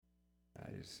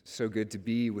It's so good to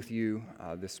be with you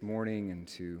this morning and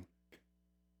to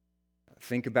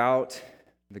think about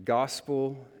the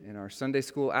gospel in our Sunday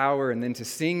school hour and then to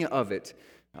sing of it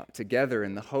together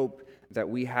in the hope that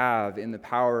we have in the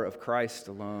power of Christ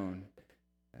alone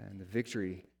and the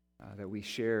victory that we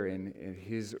share in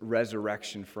his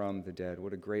resurrection from the dead.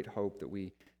 What a great hope that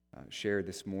we share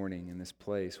this morning in this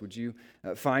place. Would you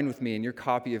find with me in your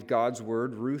copy of God's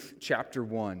Word, Ruth chapter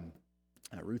 1.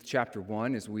 Ruth chapter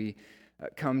 1, as we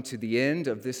come to the end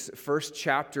of this first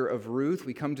chapter of Ruth,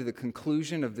 we come to the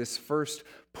conclusion of this first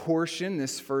portion,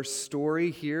 this first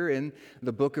story here in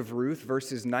the book of Ruth,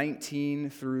 verses 19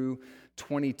 through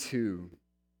 22.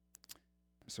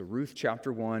 So Ruth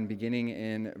chapter 1, beginning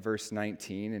in verse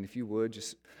 19, and if you would,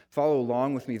 just follow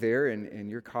along with me there in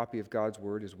your copy of God's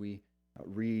Word as we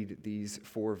read these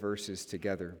 4 verses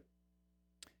together.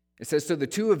 It says, "So the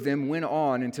two of them went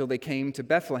on until they came to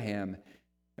Bethlehem.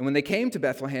 And when they came to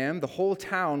Bethlehem, the whole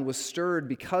town was stirred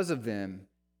because of them.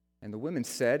 And the women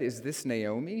said, 'Is this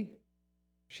Naomi?'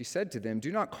 She said to them,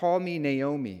 'Do not call me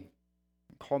Naomi.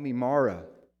 Call me Mara,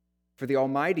 for the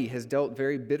Almighty has dealt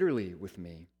very bitterly with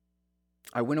me.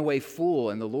 I went away full,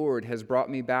 and the Lord has brought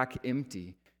me back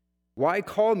empty. Why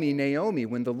call me Naomi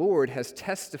when the Lord has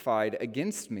testified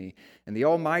against me, and the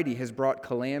Almighty has brought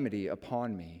calamity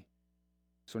upon me?'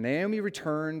 So Naomi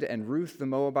returned, and Ruth the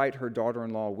Moabite, her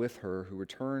daughter-in-law, with her, who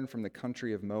returned from the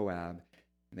country of Moab.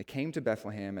 And they came to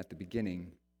Bethlehem at the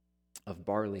beginning of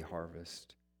barley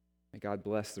harvest." May God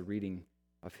bless the reading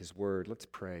of his word. Let's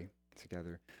pray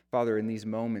together. Father, in these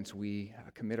moments we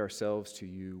commit ourselves to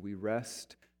you. We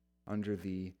rest under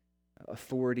the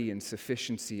authority and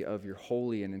sufficiency of your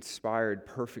holy and inspired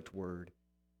perfect word.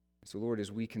 So, Lord,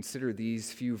 as we consider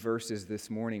these few verses this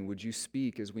morning, would you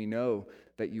speak as we know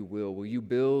that you will? Will you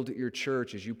build your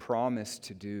church as you promised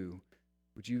to do?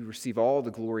 Would you receive all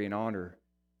the glory and honor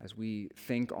as we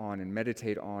think on and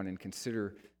meditate on and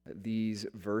consider these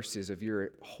verses of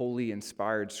your holy,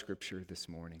 inspired scripture this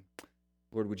morning?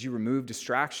 Lord, would you remove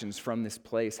distractions from this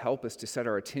place? Help us to set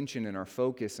our attention and our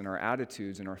focus and our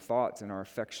attitudes and our thoughts and our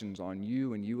affections on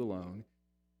you and you alone.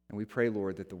 And we pray,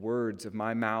 Lord, that the words of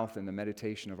my mouth and the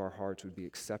meditation of our hearts would be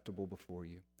acceptable before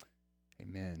you.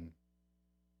 Amen.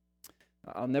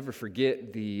 I'll never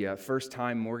forget the first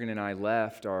time Morgan and I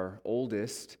left our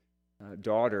oldest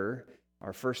daughter,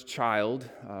 our first child,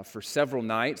 for several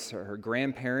nights. Her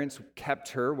grandparents kept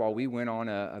her while we went on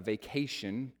a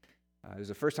vacation. It was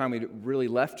the first time we'd really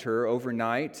left her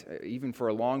overnight, even for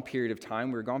a long period of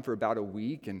time. We were gone for about a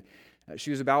week, and she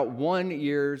was about 1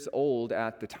 year old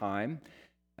at the time.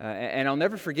 And I'll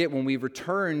never forget when we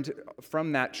returned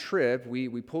from that trip, we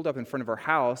pulled up in front of our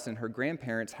house, and her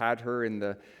grandparents had her in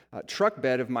the truck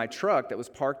bed of my truck that was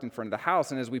parked in front of the house.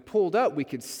 And as we pulled up, we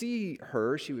could see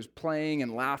her. She was playing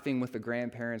and laughing with the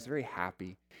grandparents, very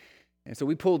happy. And so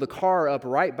we pulled the car up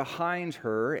right behind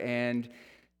her, and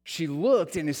she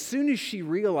looked, and as soon as she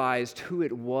realized who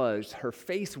it was, her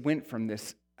face went from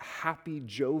this happy,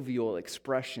 jovial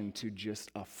expression to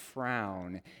just a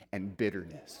frown and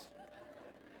bitterness.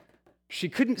 She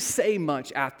couldn't say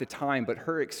much at the time, but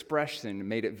her expression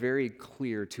made it very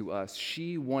clear to us.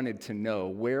 She wanted to know,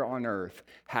 where on earth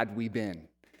had we been?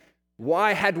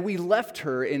 Why had we left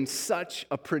her in such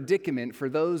a predicament for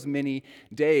those many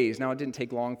days? Now, it didn't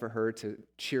take long for her to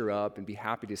cheer up and be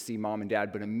happy to see Mom and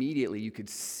Dad, but immediately you could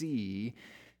see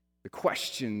the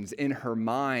questions in her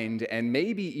mind and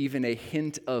maybe even a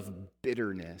hint of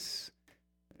bitterness.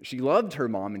 She loved her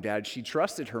mom and dad. She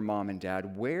trusted her mom and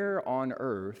dad. Where on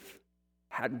earth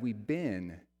had we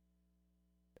been?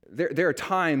 There are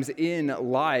times in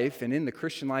life, and in the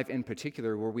Christian life in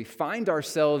particular, where we find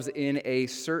ourselves in a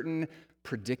certain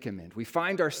predicament. We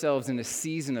find ourselves in a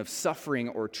season of suffering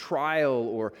or trial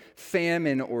or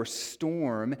famine or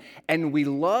storm, and we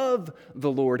love the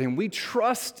Lord and we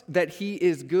trust that He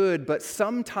is good, but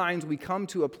sometimes we come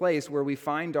to a place where we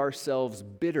find ourselves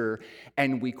bitter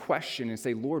and we question and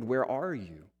say, "Lord, where are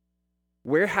you?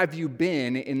 Where have you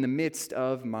been in the midst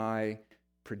of my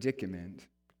predicament?"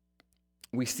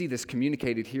 We see this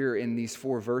communicated here in these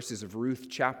 4 verses of Ruth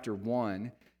chapter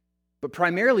 1. But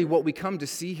primarily what we come to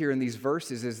see here in these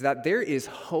verses is that there is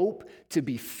hope to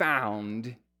be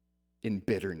found in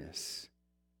bitterness.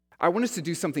 I want us to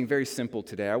do something very simple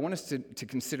today. I want us to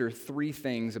consider 3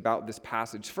 things about this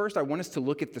passage. First, I want us to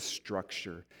look at the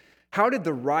structure. How did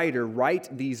the writer write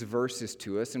these verses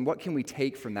to us, and what can we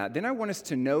take from that? Then I want us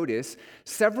to notice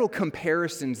several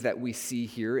comparisons that we see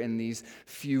here in these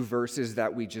few verses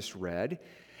that we just read.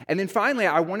 And then finally,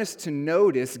 I want us to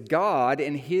notice God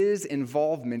and His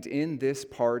involvement in this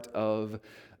part of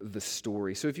the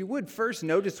story. So if you would, first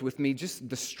notice with me just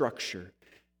the structure.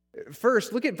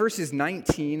 First, look at verses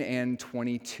 19 and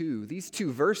 22. These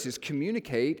two verses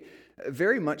communicate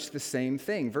very much the same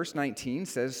thing. Verse 19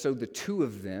 says, "So the two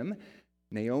of them,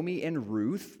 Naomi and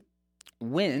Ruth,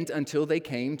 went until they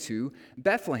came to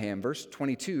Bethlehem." Verse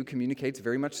 22 communicates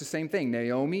very much the same thing.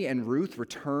 Naomi and Ruth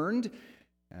returned,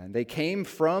 and they came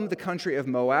from the country of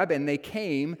Moab, and they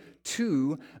came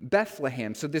to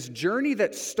Bethlehem. So this journey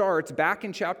that starts back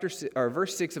in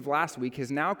verse 6 of last week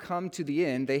has now come to the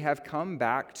end. They have come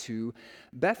back to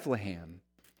Bethlehem.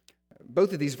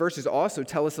 Both of these verses also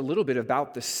tell us a little bit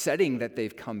about the setting that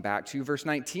they've come back to. Verse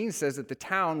 19 says that the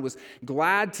town was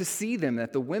glad to see them,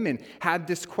 that the women had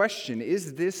this question,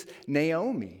 "Is this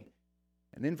Naomi?"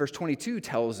 And then verse 22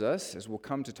 tells us, as we'll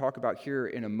come to talk about here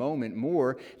in a moment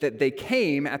more, that they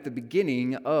came at the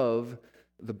beginning of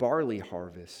the barley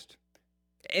harvest.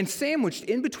 And sandwiched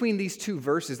in between these two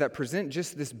verses that present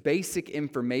just this basic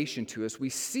information to us, we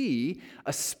see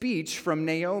a speech from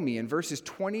Naomi in verses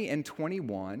 20 and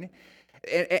 21.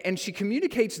 And she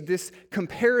communicates this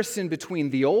comparison between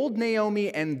the old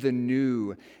Naomi and the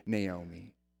new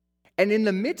Naomi. And in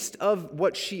the midst of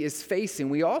what she is facing,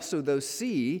 we also, though,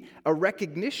 see a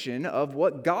recognition of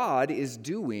what God is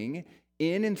doing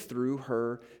in and through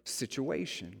her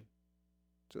situation.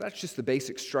 So that's just the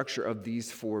basic structure of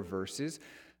these four verses.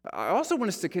 I also want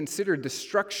us to consider the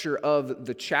structure of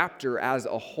the chapter as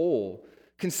a whole.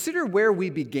 Consider where we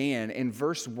began in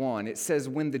verse 1. It says,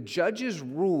 "When the judges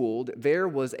ruled, there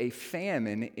was a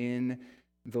famine in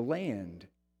the land.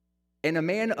 And a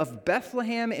man of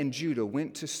Bethlehem and Judah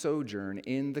went to sojourn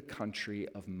in the country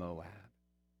of Moab."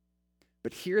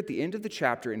 But here at the end of the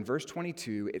chapter, in verse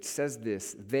 22, it says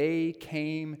this: "They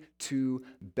came to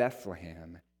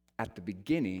Bethlehem at the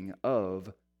beginning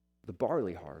of the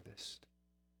barley harvest."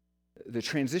 The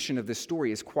transition of this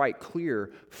story is quite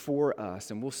clear for us,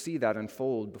 and we'll see that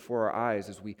unfold before our eyes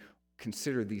as we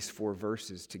consider these four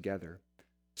verses together.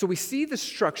 So we see the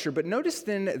structure, but notice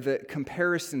then the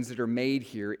comparisons that are made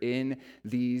here in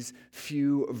these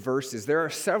few verses. There are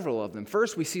several of them.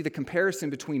 First, we see the comparison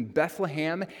between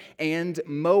Bethlehem and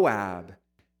Moab.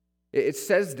 It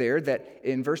says there that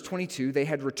in verse 22, they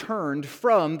had returned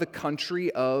from the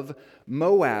country of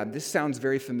Moab. This sounds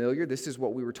very familiar. This is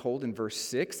what we were told in verse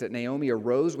 6, that Naomi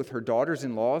arose with her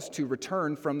daughters-in-law to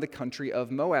return from the country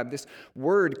of Moab. This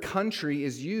word country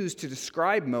is used to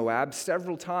describe Moab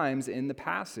several times in the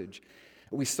passage.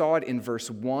 We saw it in verse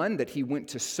 1, that he went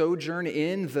to sojourn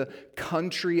in the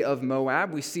country of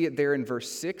Moab. We see it there in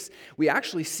verse 6. We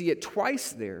actually see it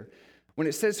twice there. When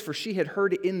it says, "For she had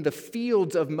heard in the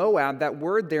fields of Moab," that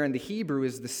word there in the Hebrew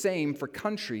is the same for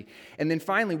country. And then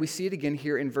finally, we see it again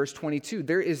here in verse 22.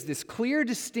 There is this clear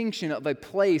distinction of a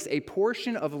place, a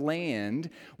portion of land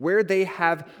where they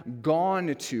have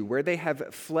gone to, where they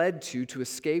have fled to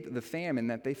escape the famine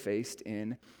that they faced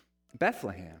in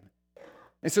Bethlehem.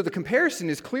 And so the comparison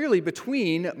is clearly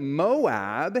between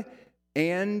Moab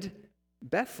and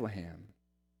Bethlehem.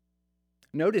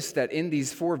 Notice that in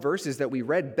these four verses that we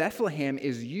read, Bethlehem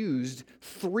is used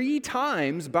 3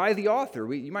 times by the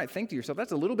author. You might think to yourself,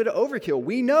 that's a little bit of overkill.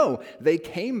 We know they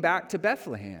came back to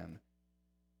Bethlehem.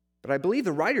 But I believe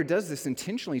the writer does this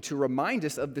intentionally to remind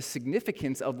us of the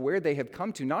significance of where they have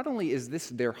come to. Not only is this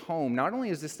their home, not only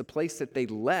is this the place that they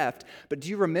left, but do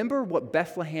you remember what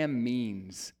Bethlehem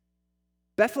means?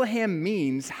 Bethlehem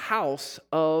means house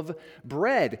of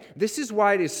bread. This is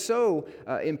why it is so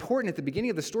important at the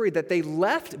beginning of the story that they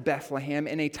left Bethlehem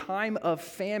in a time of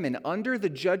famine under the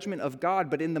judgment of God,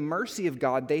 but in the mercy of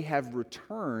God, they have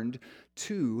returned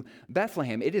to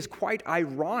Bethlehem. It is quite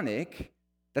ironic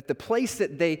that the place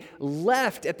that they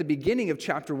left at the beginning of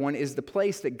chapter 1 is the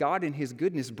place that God in his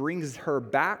goodness brings her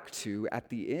back to at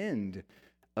the end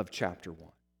of chapter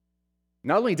 1.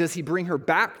 Not only does he bring her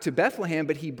back to Bethlehem,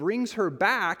 but he brings her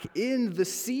back in the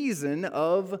season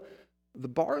of the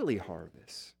barley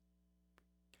harvest.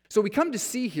 So we come to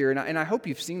see here, and I hope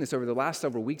you've seen this over the last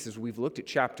several weeks as we've looked at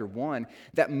chapter 1,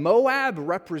 that Moab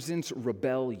represents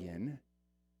rebellion.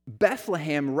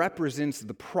 Bethlehem represents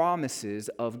the promises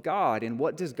of God. And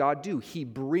what does God do? He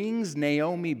brings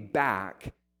Naomi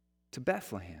back to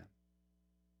Bethlehem.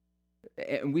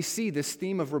 And we see this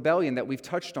theme of rebellion that we've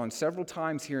touched on several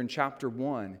times here in chapter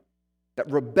 1,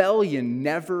 that rebellion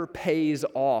never pays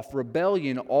off.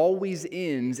 Rebellion always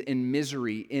ends in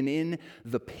misery and in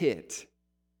the pit.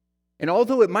 And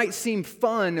although it might seem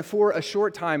fun for a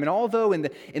short time, and although in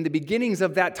the beginnings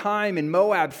of that time in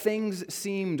Moab things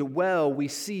seemed well, we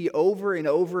see over and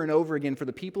over and over again for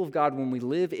the people of God, when we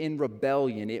live in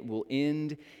rebellion, it will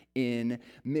end in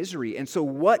misery. And so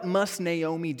what must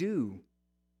Naomi do?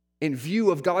 in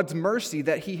view of God's mercy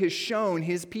that he has shown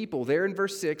his people. There in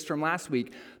verse 6 from last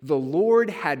week, the Lord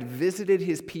had visited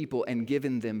his people and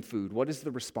given them food. What is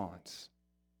the response?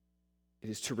 It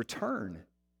is to return.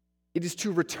 It is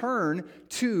to return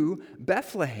to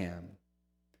Bethlehem.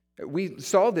 We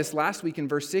saw this last week in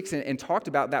verse 6 and talked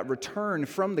about that return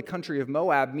from the country of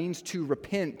Moab means to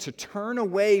repent, to turn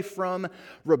away from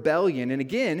rebellion. And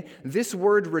again, this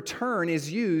word return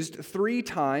is used 3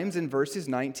 times in verses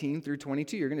 19 through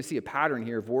 22. You're going to see a pattern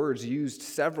here of words used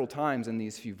several times in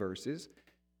these few verses.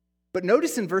 But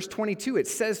notice in verse 22, it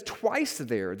says twice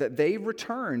there that they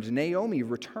returned. Naomi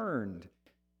returned.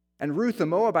 And Ruth, the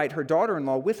Moabite, her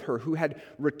daughter-in-law with her,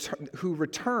 who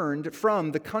returned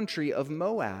from the country of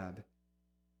Moab.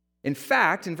 In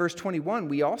fact, in verse 21,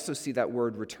 we also see that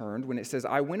word returned when it says,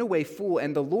 I went away full,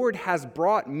 and the Lord has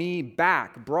brought me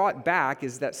back. Brought back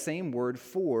is that same word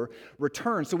for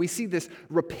return. So we see this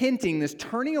repenting, this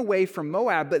turning away from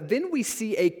Moab, but then we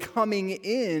see a coming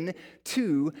in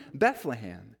to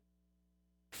Bethlehem.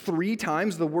 3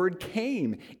 times the word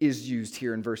came is used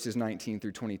here in verses 19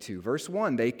 through 22. Verse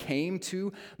 1, they came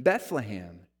to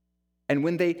Bethlehem. And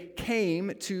when they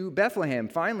came to Bethlehem,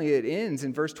 finally it ends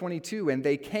in verse 22, and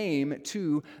they came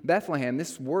to Bethlehem.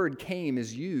 This word came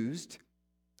is used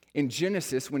in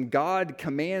Genesis when God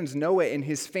commands Noah and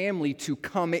his family to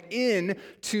come in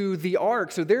to the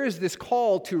ark. So there is this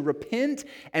call to repent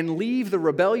and leave the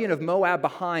rebellion of Moab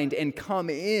behind and come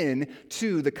in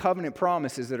to the covenant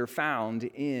promises that are found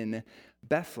in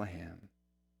Bethlehem.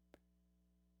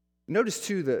 Notice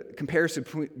too the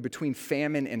comparison between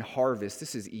famine and harvest.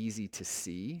 This is easy to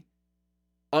see.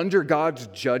 Under God's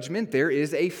judgment, there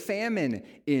is a famine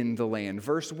in the land.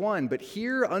 Verse 1, but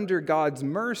here under God's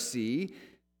mercy,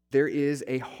 there is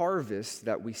a harvest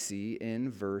that we see in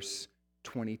verse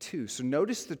 22. So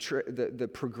notice the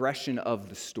progression of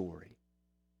the story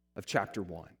of chapter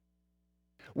 1.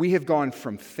 We have gone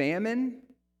from famine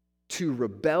to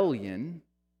rebellion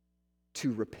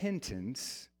to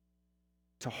repentance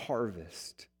to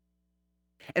harvest.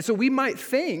 And so we might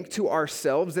think to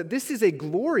ourselves that this is a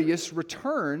glorious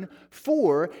return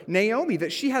for Naomi,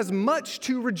 that she has much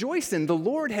to rejoice in. The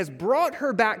Lord has brought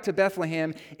her back to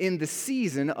Bethlehem in the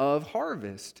season of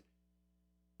harvest.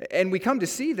 And we come to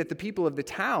see that the people of the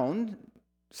town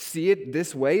see it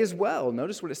this way as well.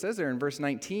 Notice what it says there in verse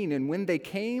 19. And when they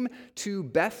came to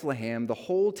Bethlehem, the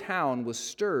whole town was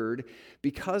stirred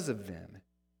because of them.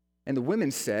 And the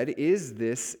women said, is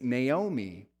this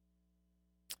Naomi?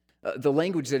 The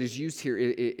language that is used here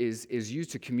is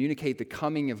used to communicate the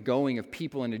coming of going of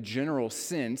people in a general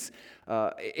sense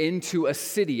into a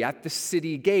city, at the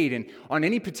city gate. And on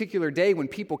any particular day when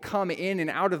people come in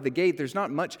and out of the gate, there's not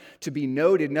much to be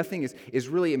noted. Nothing is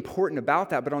really important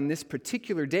about that. But on this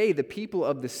particular day, the people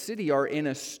of the city are in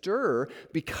a stir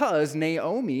because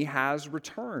Naomi has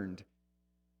returned.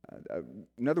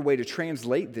 Another way to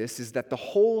translate this is that the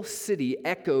whole city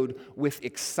echoed with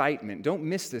excitement. Don't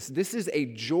miss this. This is a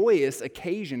joyous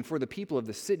occasion for the people of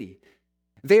the city.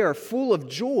 They are full of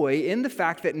joy in the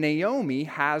fact that Naomi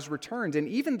has returned. And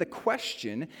even the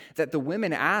question that the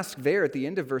women ask there at the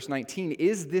end of verse 19,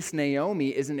 is this Naomi,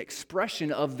 is an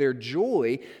expression of their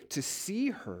joy to see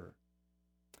her.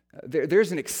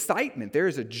 There's an excitement, there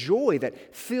is a joy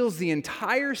that fills the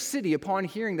entire city upon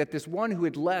hearing that this one who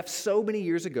had left so many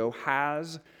years ago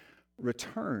has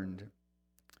returned.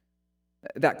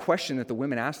 That question that the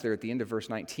women asked there at the end of verse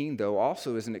 19, though,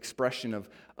 also is an expression of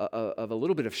a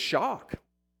little bit of shock.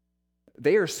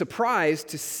 They are surprised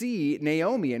to see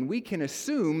Naomi, and we can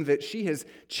assume that she has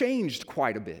changed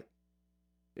quite a bit.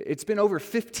 It's been over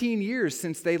 15 years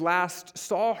since they last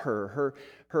saw her.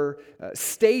 Her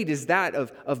state is that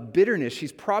of bitterness.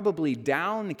 She's probably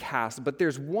downcast, but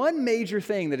there's one major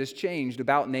thing that has changed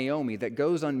about Naomi that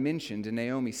goes unmentioned in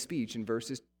Naomi's speech in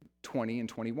verses 20 and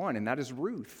 21, and that is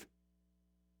Ruth.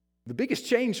 The biggest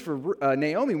change for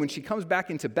Naomi when she comes back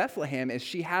into Bethlehem is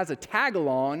she has a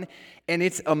tag-along, and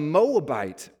it's a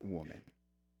Moabite woman.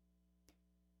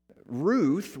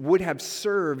 Ruth would have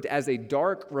served as a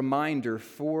dark reminder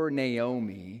for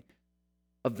Naomi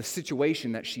of the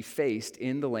situation that she faced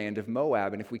in the land of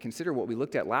Moab. And if we consider what we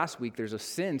looked at last week, there's a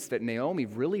sense that Naomi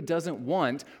really doesn't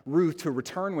want Ruth to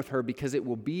return with her because it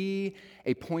will be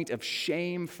a point of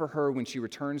shame for her when she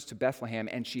returns to Bethlehem,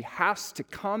 and she has to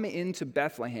come into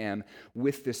Bethlehem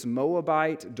with this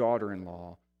Moabite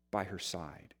daughter-in-law by her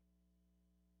side.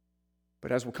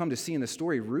 But as we'll come to see in the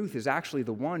story, Ruth is actually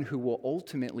the one who will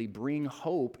ultimately bring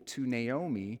hope to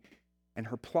Naomi and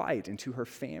her plight and to her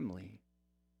family.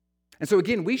 And so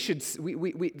again,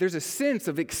 there's a sense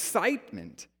of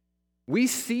excitement We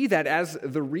see that as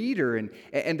the reader,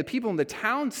 and the people in the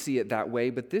town see it that way,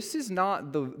 but this is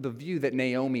not the view that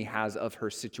Naomi has of her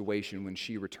situation when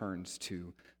she returns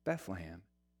to Bethlehem.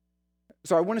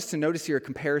 So I want us to notice here a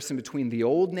comparison between the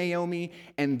old Naomi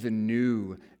and the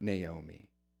new Naomi.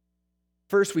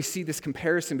 First, we see this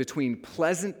comparison between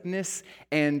pleasantness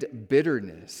and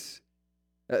bitterness.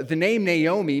 The name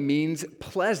Naomi means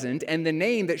pleasant, and the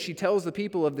name that she tells the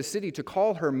people of the city to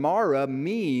call her Mara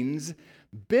means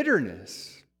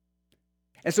bitterness.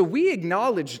 And so we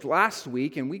acknowledged last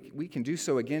week, and we can do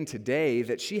so again today,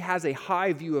 that she has a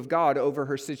high view of God over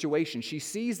her situation. She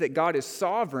sees that God is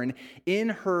sovereign in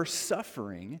her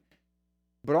suffering.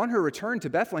 But on her return to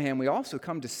Bethlehem, we also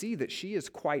come to see that she is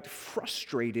quite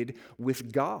frustrated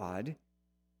with God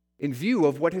in view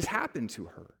of what has happened to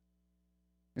her.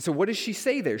 And so what does she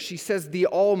say there? She says, "The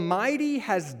Almighty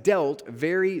has dealt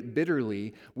very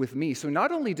bitterly with me." So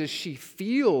not only does she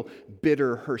feel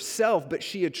bitter herself, but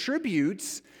she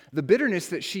attributes the bitterness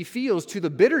that she feels to the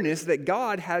bitterness that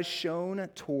God has shown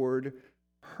toward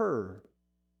her.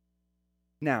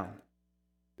 Now,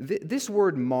 this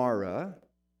word Mara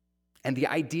and the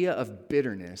idea of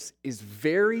bitterness is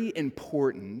very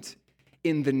important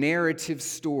in the narrative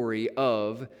story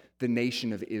of the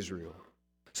nation of Israel.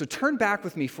 So turn back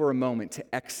with me for a moment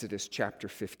to Exodus chapter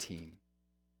 15.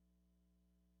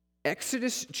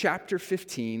 Exodus chapter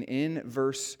 15 in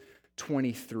verse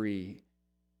 23.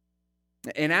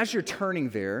 And as you're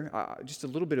turning there, just a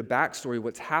little bit of backstory,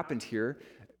 what's happened here.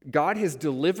 God has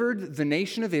delivered the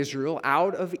nation of Israel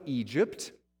out of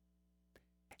Egypt.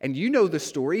 And you know the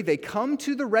story. They come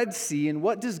to the Red Sea, and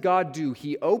what does God do?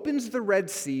 He opens the Red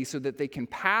Sea so that they can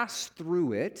pass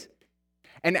through it.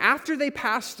 And after they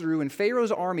pass through and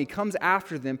Pharaoh's army comes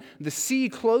after them, the sea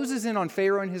closes in on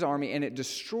Pharaoh and his army and it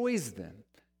destroys them.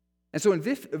 And so in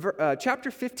chapter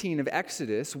 15 of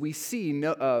Exodus, we see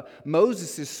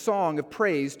Moses' song of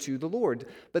praise to the Lord.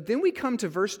 But then we come to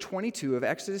verse 22 of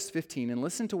Exodus 15 and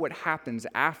listen to what happens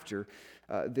after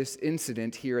this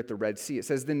incident here at the Red Sea. It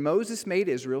says, "Then Moses made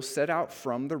Israel set out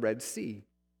from the Red Sea.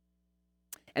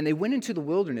 And they went into the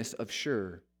wilderness of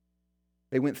Shur.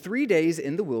 They went 3 days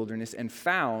in the wilderness and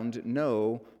found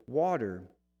no water.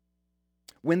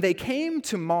 When they came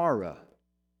to Marah,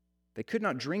 they could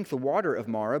not drink the water of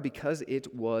Marah because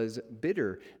it was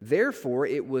bitter. Therefore,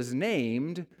 it was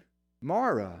named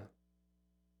Marah.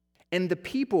 And the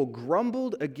people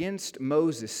grumbled against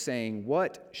Moses, saying,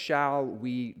 'What shall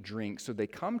we drink?' So they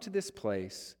come to this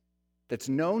place that's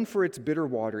known for its bitter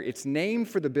water. It's named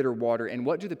for the bitter water. And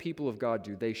what do the people of God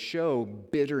do? They show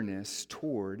bitterness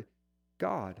toward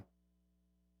God.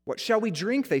 'What shall we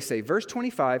drink?' they say. Verse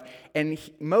 25, and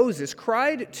Moses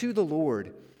cried to the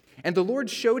Lord, and the Lord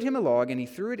showed him a log, and he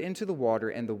threw it into the water,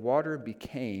 and the water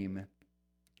became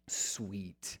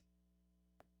sweet."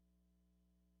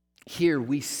 Here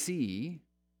we see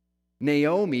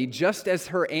Naomi, just as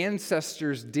her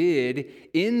ancestors did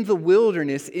in the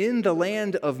wilderness, in the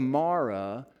land of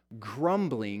Marah,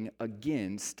 grumbling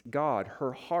against God.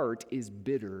 Her heart is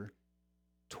bitter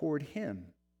toward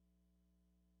him.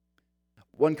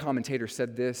 One commentator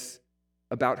said this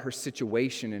about her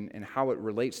situation and how it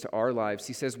relates to our lives.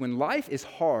 He says, "When life is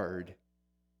hard,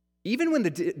 even when the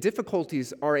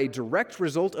difficulties are a direct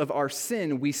result of our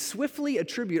sin, we swiftly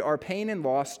attribute our pain and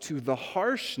loss to the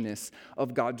harshness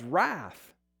of God's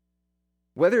wrath.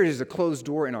 Whether it is a closed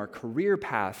door in our career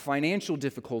path, financial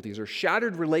difficulties, or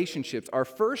shattered relationships, our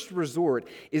first resort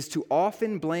is to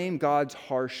often blame God's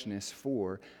harshness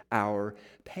for our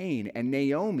pain." And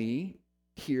Naomi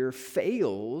here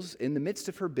fails in the midst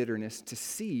of her bitterness to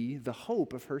see the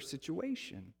hope of her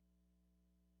situation.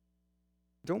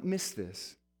 Don't miss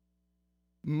this.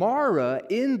 Marah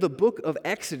in the book of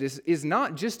Exodus is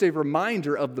not just a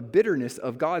reminder of the bitterness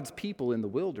of God's people in the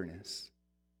wilderness.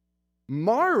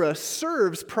 Marah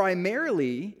serves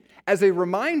primarily as a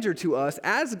reminder to us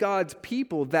as God's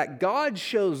people that God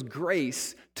shows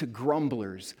grace to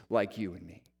grumblers like you and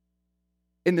me.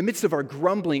 In the midst of our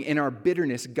grumbling and our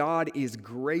bitterness, God is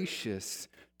gracious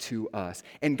to us.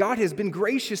 And God has been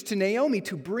gracious to Naomi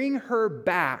to bring her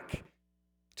back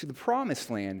to the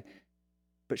promised land,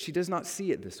 but she does not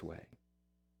see it this way.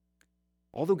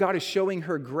 Although God is showing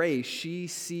her grace, she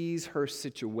sees her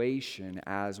situation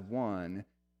as one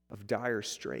of dire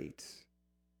straits.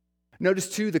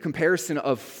 Notice, too, the comparison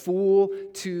of full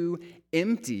to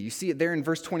empty. You see it there in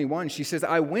verse 21. She says,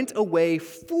 "I went away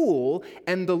full,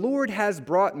 and the Lord has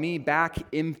brought me back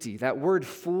empty." That word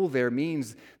full there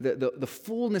means the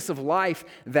fullness of life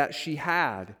that she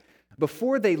had.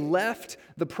 Before they left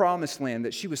the promised land,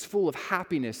 that she was full of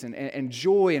happiness and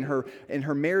joy in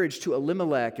her marriage to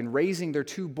Elimelech and raising their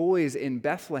 2 boys in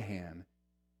Bethlehem.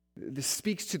 This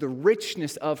speaks to the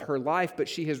richness of her life, but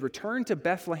she has returned to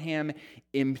Bethlehem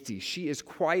empty. She is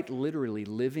quite literally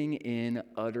living in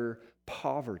utter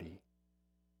poverty.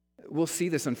 We'll see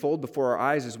this unfold before our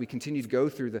eyes as we continue to go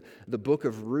through the book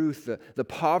of Ruth, the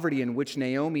poverty in which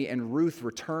Naomi and Ruth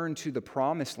return to the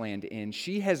promised land in.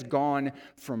 She has gone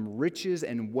from riches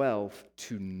and wealth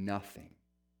to nothing.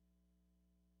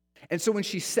 And so when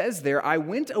she says there, I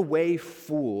went away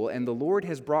full and the Lord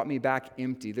has brought me back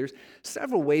empty, there's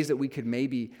several ways that we could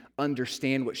maybe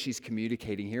understand what she's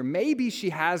communicating here. Maybe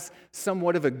she has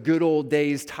somewhat of a good old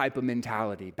days type of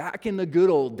mentality. Back in the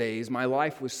good old days, my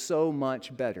life was so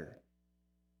much better.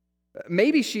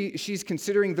 Maybe she's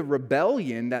considering the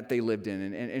rebellion that they lived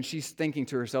in, and she's thinking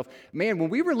to herself, man, when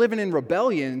we were living in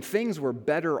rebellion, things were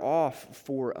better off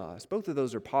for us. Both of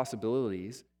those are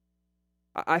possibilities.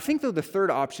 I think, though, the third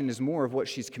option is more of what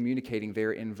she's communicating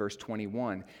there in verse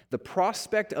 21. The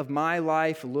prospect of my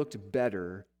life looked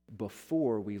better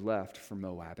before we left for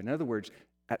Moab. In other words,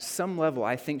 at some level,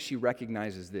 I think she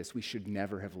recognizes this. We should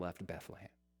never have left Bethlehem.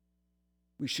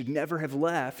 We should never have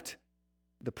left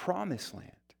the promised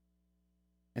land.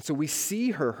 And so we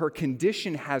see her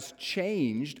condition has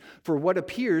changed for what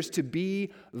appears to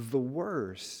be the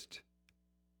worst.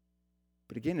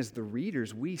 But again, as the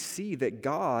readers, we see that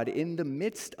God, in the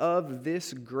midst of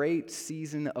this great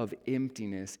season of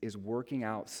emptiness, is working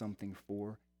out something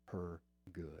for her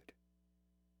good.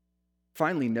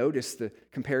 Finally, notice the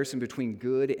comparison between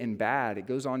good and bad. It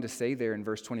goes on to say there in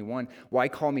verse 21, why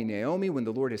call me Naomi when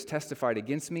the Lord has testified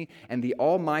against me and the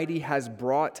Almighty has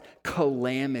brought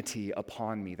calamity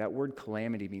upon me? That word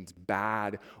calamity means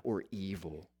bad or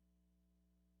evil.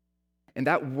 And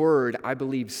that word, I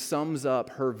believe, sums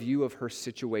up her view of her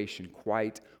situation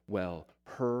quite well.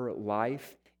 Her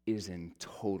life is in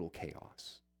total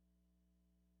chaos.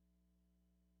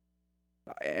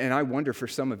 And I wonder for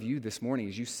some of you this morning,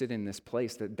 as you sit in this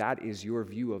place, that is your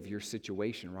view of your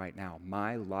situation right now.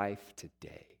 My life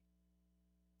today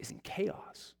is in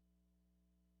chaos.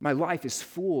 My life is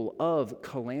full of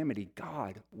calamity.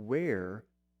 God, where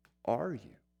are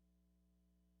you?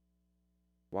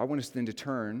 Well, I want us then to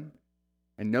turn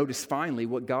and notice finally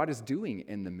what God is doing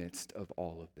in the midst of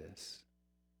all of this.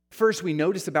 First, we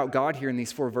notice about God here in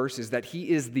these 4 verses that He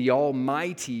is the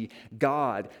Almighty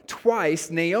God.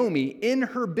 Twice, Naomi, in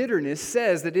her bitterness,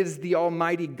 says that it is the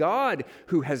Almighty God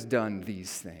who has done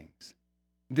these things.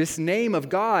 This name of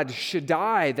God,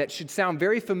 Shaddai, that should sound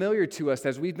very familiar to us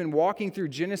as we've been walking through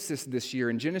Genesis this year.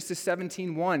 In Genesis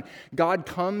 17:1, God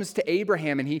comes to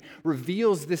Abraham and He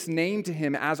reveals this name to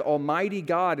him as Almighty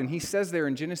God. And He says there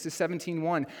in Genesis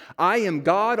 17:1, I am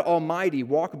God Almighty,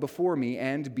 walk before me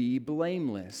and be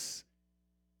blameless.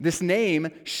 This name,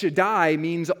 Shaddai,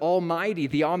 means Almighty,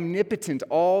 the omnipotent,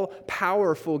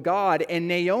 all-powerful God. And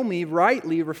Naomi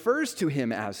rightly refers to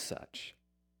Him as such.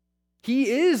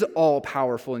 He is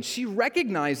all-powerful, and she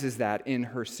recognizes that in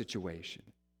her situation.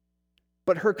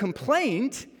 But her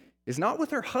complaint is not with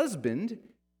her husband.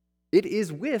 It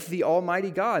is with the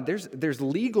Almighty God. There's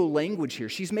legal language here.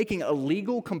 She's making a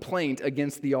legal complaint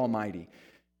against the Almighty.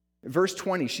 Verse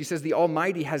 20, she says the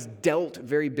Almighty has dealt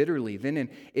very bitterly. Then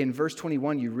in verse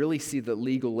 21, you really see the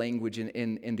legal language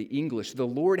in the English. The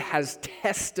Lord has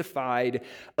testified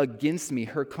against me.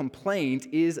 Her complaint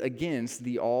is against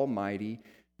the Almighty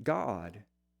God.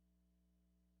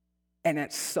 And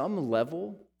at some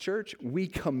level, church, we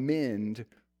commend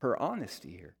her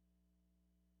honesty here.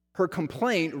 Her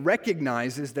complaint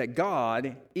recognizes that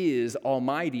God is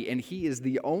almighty and He is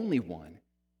the only one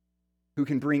who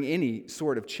can bring any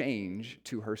sort of change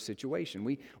to her situation.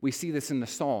 We see this in the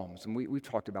Psalms, and we've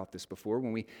talked about this before.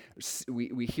 When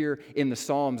we hear in the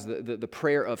Psalms the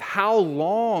prayer of, how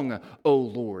long, O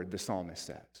Lord, the psalmist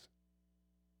says.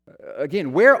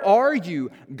 Again, where are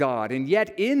you, God? And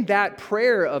yet in that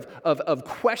prayer of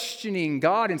questioning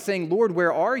God and saying, Lord,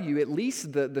 where are you? At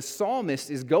least the psalmist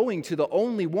is going to the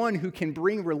only one who can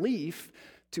bring relief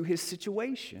to his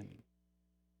situation.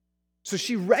 So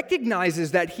she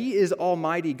recognizes that He is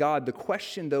Almighty God. The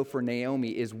question, though, for Naomi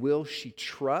is, will she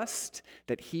trust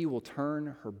that He will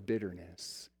turn her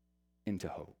bitterness into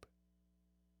hope?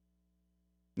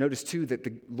 Notice, too, that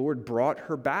the Lord brought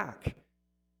her back.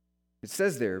 It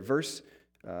says there, verse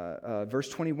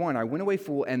 21, I went away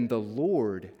full, and the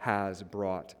Lord has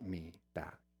brought me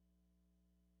back.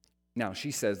 Now,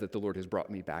 she says that the Lord has brought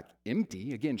me back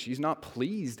empty. Again, she's not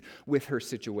pleased with her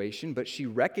situation, but she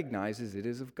recognizes it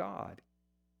is of God.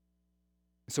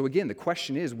 So again, the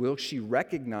question is, will she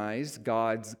recognize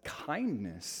God's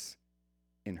kindness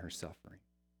in her suffering?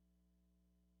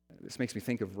 This makes me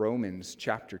think of Romans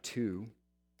chapter 2,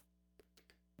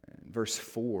 verse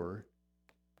 4.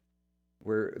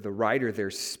 where the writer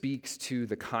there speaks to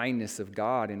the kindness of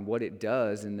God and what it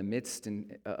does in the midst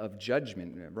of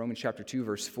judgment. Romans chapter 2,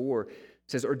 verse 4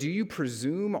 says, "Or do you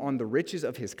presume on the riches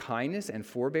of his kindness and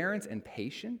forbearance and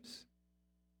patience,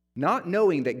 not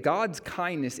knowing that God's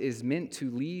kindness is meant to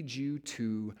lead you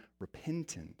to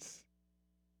repentance?"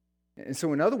 And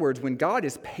so, in other words, when God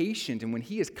is patient and when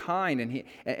he is kind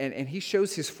and he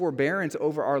shows his forbearance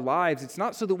over our lives, it's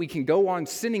not so that we can go on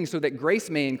sinning so that grace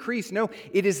may increase. No,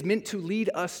 it is meant to lead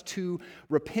us to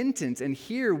repentance. And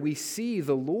here we see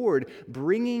the Lord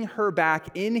bringing her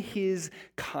back in his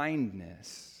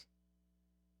kindness.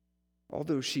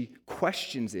 Although she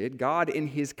questions it, God in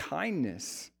his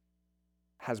kindness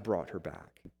has brought her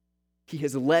back. He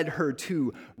has led her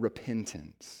to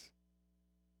repentance.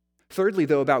 Thirdly,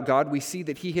 though, about God, we see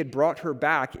that he had brought her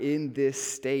back in this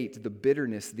state. The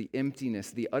bitterness, the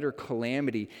emptiness, the utter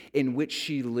calamity in which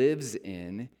she lives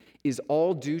in is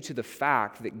all due to the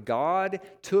fact that God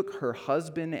took her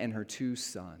husband and her 2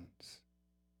 sons.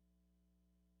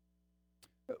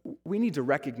 We need to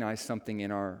recognize something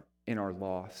in our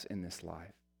loss in this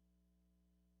life.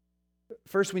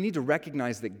 First, we need to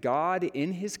recognize that God,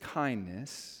 in his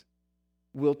kindness,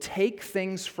 will take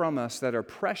things from us that are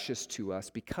precious to us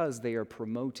because they are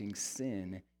promoting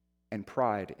sin and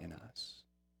pride in us.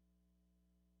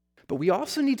 But we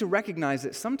also need to recognize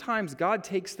that sometimes God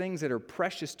takes things that are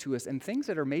precious to us and things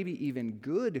that are maybe even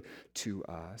good to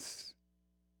us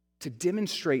to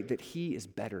demonstrate that he is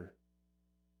better,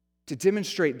 to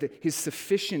demonstrate that his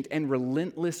sufficient and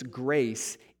relentless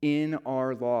grace in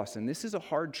our loss. And this is a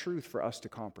hard truth for us to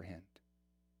comprehend.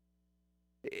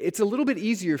 It's a little bit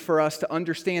easier for us to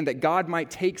understand that God might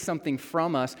take something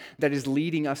from us that is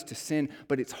leading us to sin,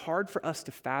 but it's hard for us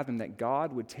to fathom that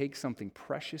God would take something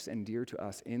precious and dear to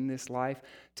us in this life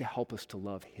to help us to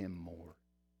love him more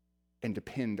and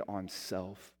depend on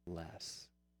self less.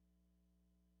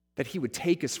 That he would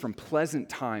take us from pleasant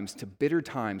times to bitter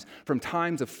times, from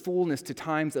times of fullness to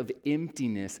times of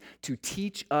emptiness, to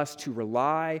teach us to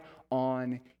rely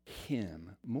on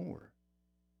him more.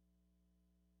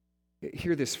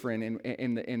 Hear this, friend,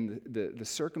 in the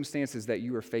circumstances that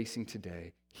you are facing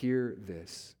today. Hear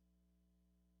this.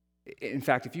 In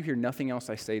fact, if you hear nothing else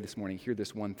I say this morning, hear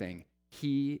this one thing.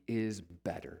 He is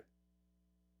better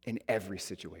in every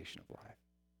situation of life.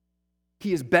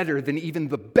 He is better than even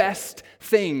the best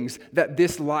things that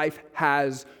this life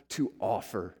has to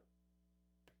offer.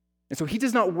 And so he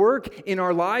does not work in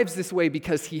our lives this way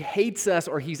because he hates us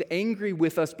or he's angry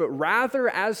with us, but rather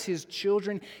as his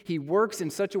children, he works in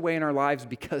such a way in our lives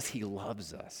because he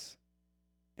loves us.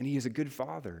 And he is a good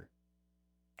father.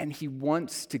 And he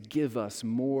wants to give us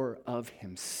more of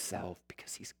himself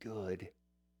because he's good.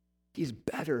 He's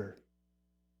better.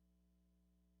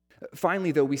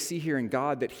 Finally, though, we see here in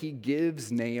God that he gives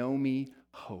Naomi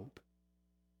hope.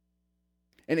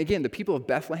 And again, the people of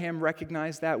Bethlehem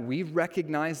recognize that. We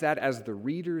recognize that as the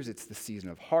readers. It's the season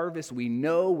of harvest. We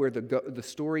know where the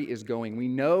story is going. We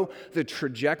know the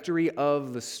trajectory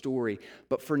of the story.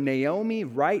 But for Naomi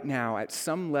right now, at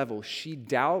some level, she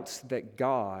doubts that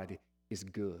God is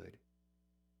good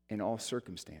in all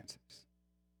circumstances.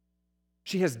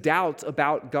 She has doubts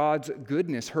about God's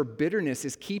goodness. Her bitterness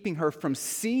is keeping her from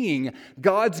seeing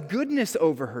God's goodness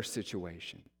over her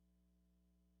situation.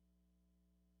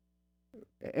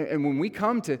 And when we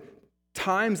come to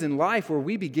times in life where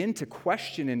we begin to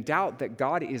question and doubt that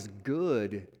God is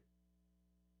good,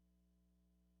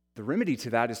 the remedy to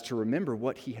that is to remember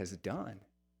what he has done,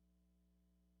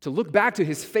 to look back to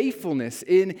his faithfulness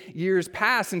in years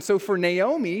past. And so for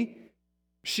Naomi,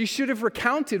 she should have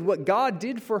recounted what God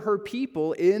did for her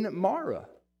people in Mara.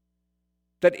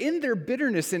 That in their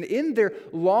bitterness and in their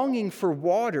longing for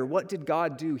water, what did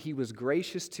God do? He was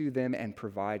gracious to them and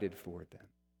provided for them.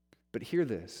 But hear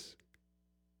this.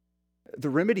 The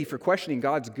remedy for questioning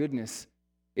God's goodness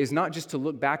is not just to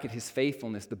look back at his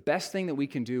faithfulness. The best thing that we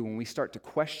can do when we start to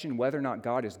question whether or not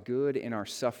God is good in our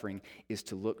suffering is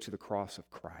to look to the cross of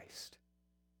Christ.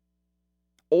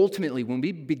 Ultimately, when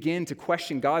we begin to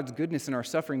question God's goodness in our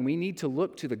suffering, we need to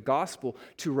look to the gospel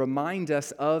to remind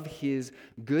us of his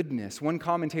goodness. One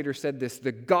commentator said this: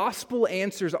 the gospel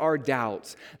answers our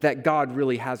doubts that God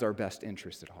really has our best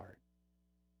interest at heart.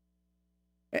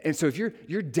 And so if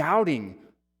you're doubting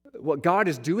what God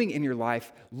is doing in your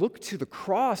life, look to the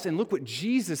cross and look what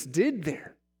Jesus did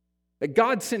there. That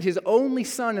God sent his only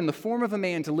son in the form of a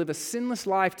man to live a sinless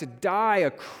life, to die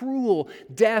a cruel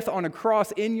death on a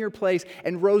cross in your place,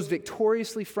 and rose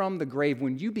victoriously from the grave.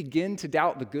 When you begin to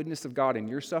doubt the goodness of God in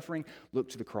your suffering, look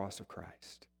to the cross of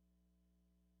Christ.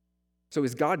 So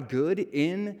is God good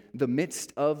in the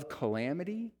midst of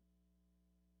calamity?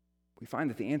 We find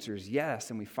that the answer is yes,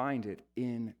 and we find it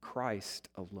in Christ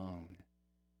alone,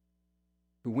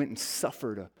 who went and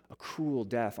suffered a cruel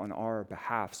death on our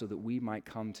behalf so that we might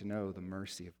come to know the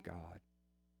mercy of God.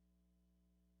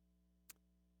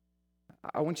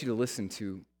 I want you to listen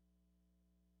to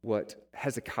what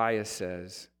Hezekiah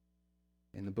says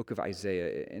in the book of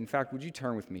Isaiah. In fact, would you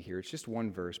turn with me here? It's just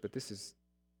one verse, but this is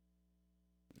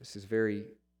very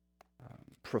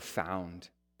profound.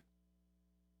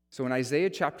 So in Isaiah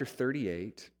chapter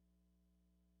 38,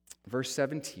 verse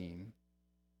 17,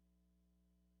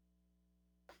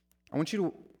 I want you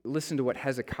to listen to what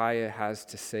Hezekiah has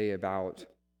to say about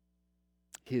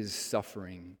his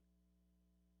suffering.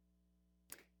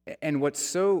 And what's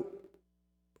so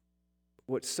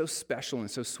special and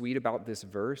so sweet about this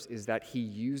verse is that he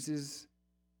uses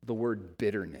the word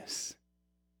bitterness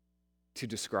to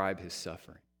describe his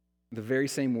suffering. The very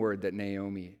same word that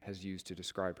Naomi has used to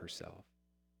describe herself.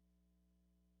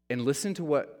 And listen to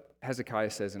what Hezekiah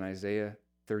says in Isaiah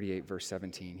 38, verse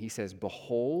 17. He says,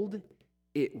 "Behold,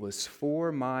 it was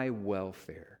for my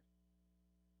welfare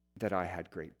that I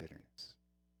had great bitterness."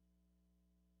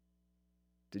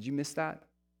 Did you miss that?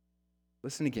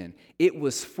 Listen again. It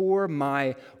was for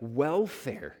my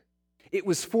welfare. It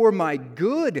was for my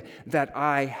good that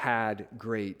I had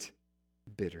great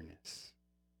bitterness.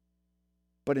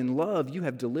 But in love, you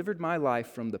have delivered my life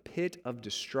from the pit of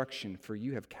destruction, for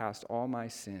you have cast all my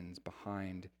sins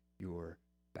behind your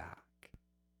back.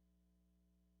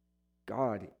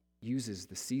 God uses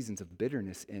the seasons of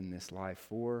bitterness in this life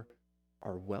for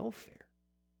our welfare.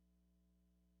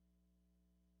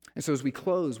 And so as we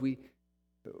close, we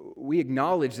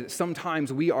acknowledge that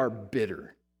sometimes we are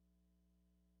bitter.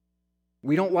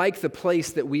 We don't like the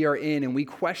place that we are in, and we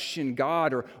question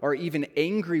God or are even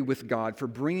angry with God for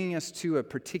bringing us to a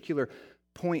particular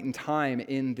point in time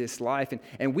in this life.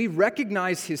 And we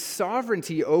recognize his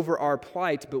sovereignty over our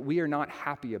plight, but we are not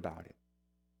happy about it.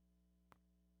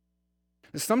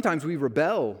 Sometimes we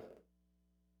rebel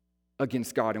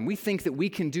against God, and we think that we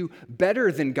can do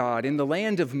better than God in the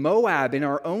land of Moab in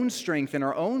our own strength and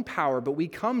our own power, but we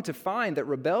come to find that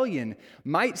rebellion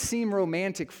might seem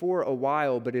romantic for a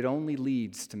while, but it only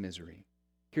leads to misery.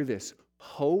 Hear this: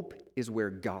 hope is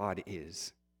where God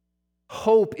is.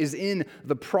 Hope is in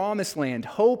the promised land.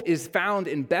 Hope is found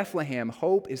in Bethlehem.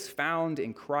 Hope is found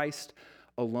in Christ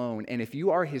alone. And if you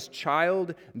are his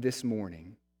child this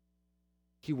morning,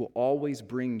 he will always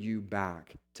bring you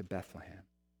back to Bethlehem,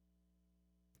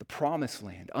 the promised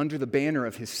land, under the banner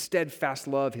of his steadfast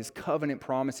love, his covenant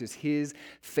promises, his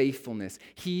faithfulness.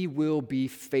 He will be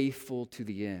faithful to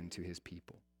the end to his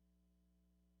people.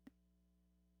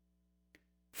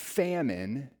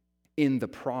 Famine in the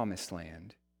promised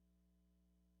land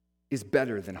is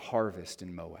better than harvest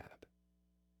in Moab.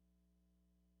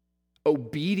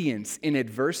 Obedience in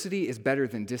adversity is better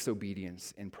than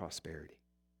disobedience in prosperity.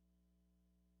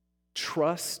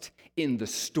 Trust in the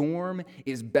storm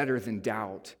is better than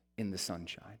doubt in the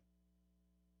sunshine.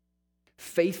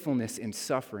 Faithfulness in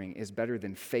suffering is better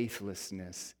than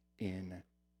faithlessness in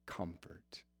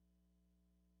comfort.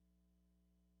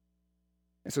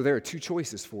 And so there are two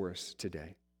choices for us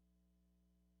today: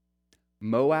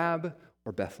 Moab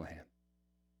or Bethlehem.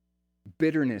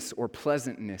 Bitterness or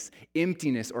pleasantness,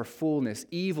 emptiness or fullness,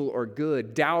 evil or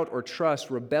good, doubt or trust,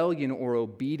 rebellion or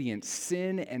obedience,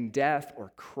 sin and death,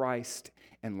 or Christ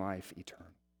and life eternal.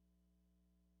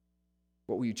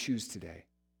 What will you choose today?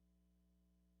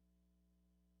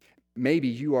 Maybe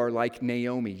you are like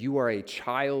Naomi. You are a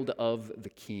child of the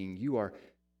King. You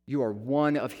are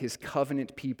one of his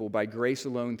covenant people by grace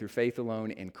alone, through faith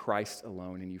alone, in Christ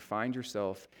alone, and you find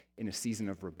yourself in a season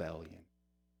of rebellion,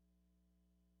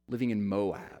 living in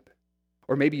Moab.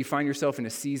 Or maybe you find yourself in a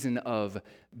season of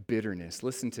bitterness.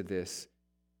 Listen to this.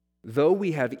 Though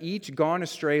we have each gone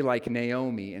astray like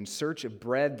Naomi in search of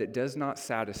bread that does not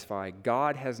satisfy,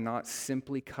 God has not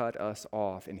simply cut us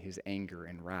off in his anger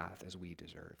and wrath as we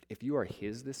deserved. If you are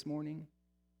his this morning,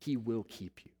 he will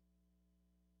keep you.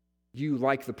 You,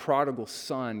 like the prodigal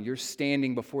son, your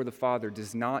standing before the Father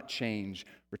does not change.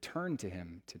 Return to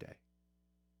him today.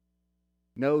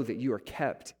 Know that you are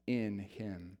kept in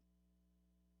him.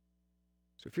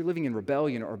 So if you're living in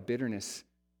rebellion or bitterness,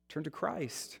 turn to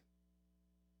Christ.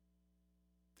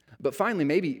 But finally,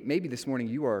 maybe this morning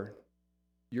you're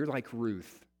like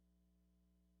Ruth.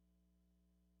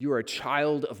 You are a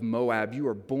child of Moab. You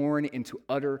are born into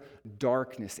utter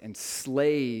darkness and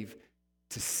slave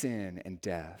to sin and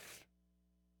death.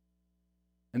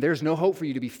 And there's no hope for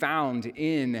you to be found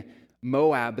in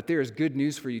Moab, but there is good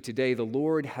news for you today. The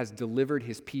Lord has delivered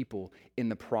his people in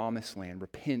the promised land.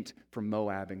 Repent from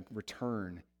Moab and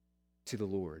return to the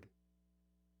Lord.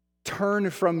 Turn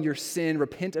from your sin,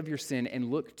 repent of your sin, and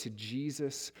look to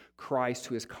Jesus Christ,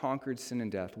 who has conquered sin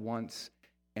and death once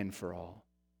and for all.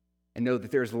 And know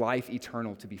that there's life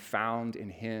eternal to be found in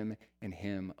him and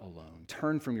him alone.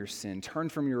 Turn from your sin, turn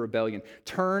from your rebellion,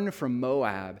 turn from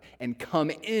Moab, and come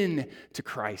in to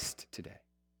Christ today.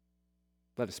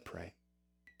 Let us pray.